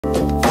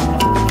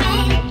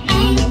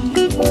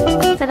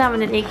sit down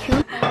with an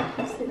EQ.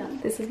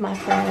 This is my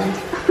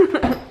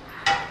friend.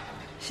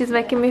 She's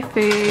making me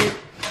food.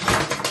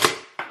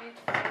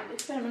 I'm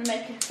gonna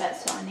make it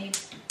fat, so I need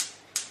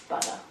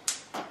butter.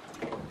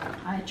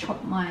 I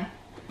chop my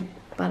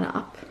butter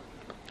up.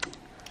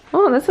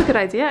 Oh, that's a good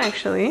idea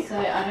actually. So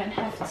I don't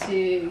have to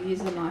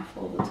use a knife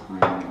all the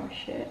time or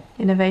shit.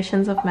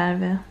 Innovations of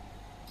Manville.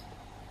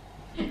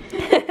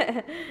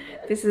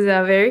 This is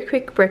our very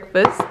quick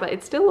breakfast, but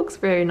it still looks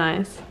very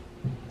nice.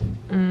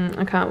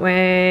 I can't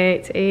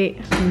wait to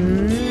eat.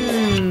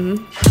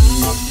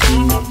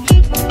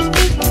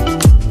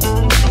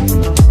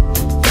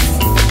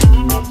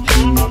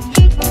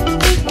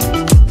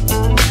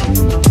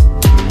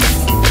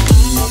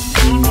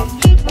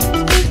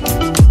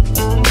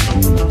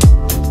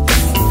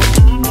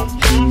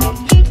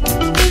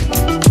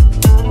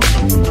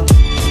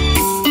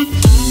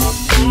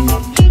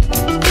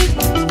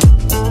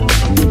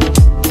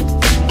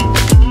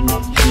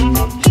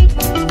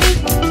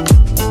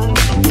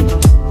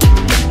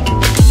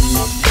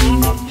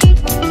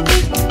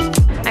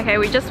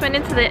 We just went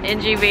into the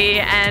NGV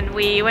and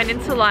we went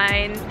into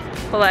line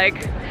for like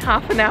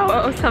half an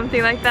hour or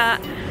something like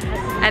that,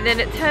 and then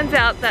it turns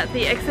out that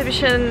the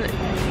exhibition,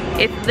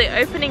 the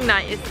opening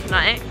night is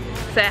tonight,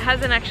 so it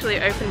hasn't actually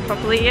opened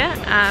properly yet,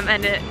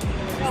 and it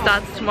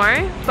starts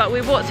tomorrow, but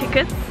we bought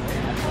tickets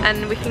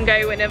and we can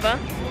go whenever,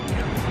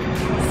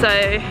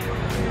 so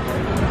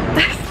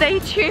stay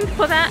tuned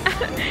for that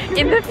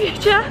in the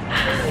future,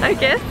 I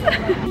guess.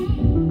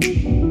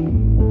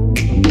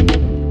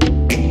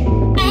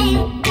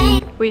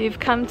 We've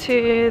come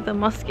to the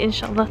mosque,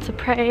 inshallah, to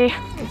pray.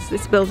 It's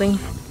this building.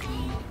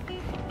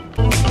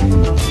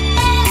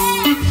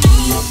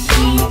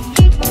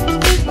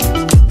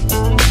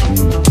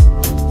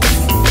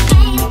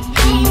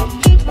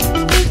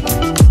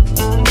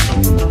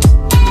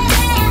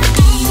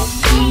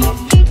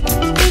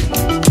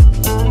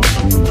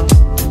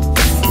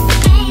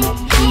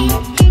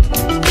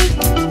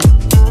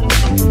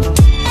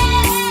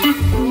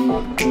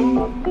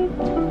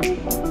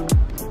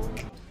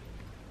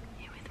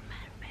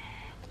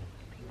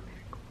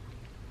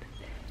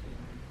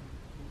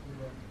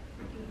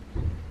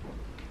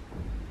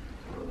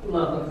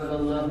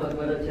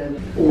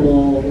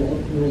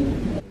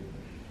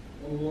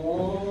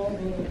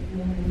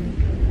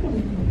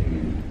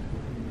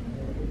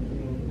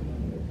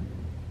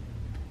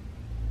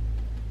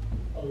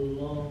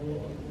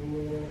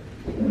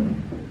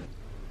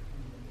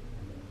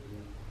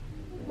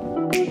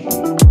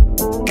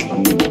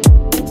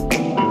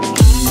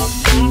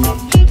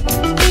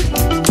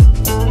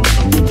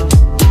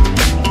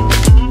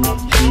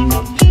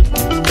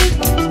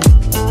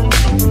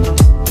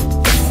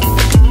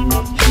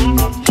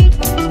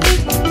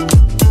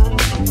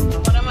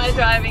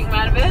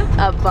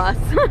 A bus.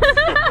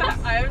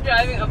 I am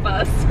driving a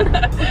bus.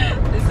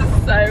 This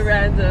is so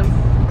random.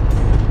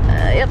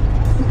 Yep,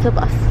 it's a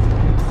bus.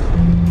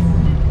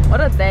 What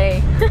a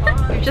day.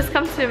 We've just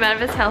come to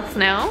Manva's house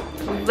now.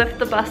 We've left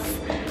the bus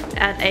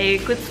at a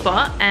good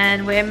spot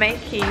and we're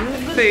making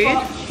food.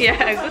 Yeah,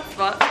 a good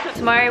spot.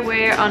 Tomorrow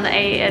we're on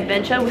an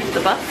adventure with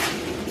the bus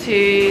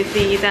to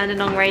the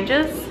Dandenong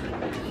Ranges.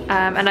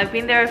 And I've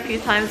been there a few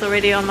times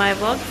already on my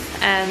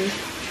vlogs and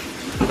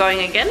I'm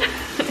going again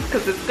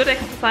because it's good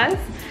exercise.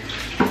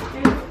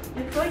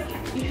 It's like,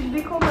 you should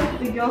be called like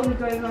the girl who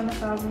goes on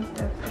 1,000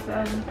 steps,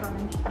 1,000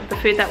 times. The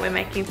food that we're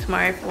making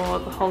tomorrow for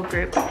the whole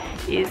group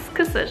is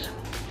kısır,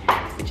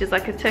 which is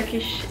like a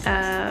Turkish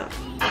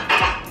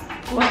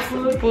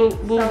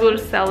bulgur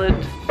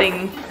salad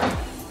thing.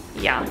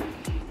 Yeah.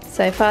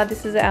 So far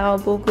this is our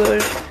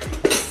bulgur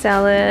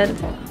salad.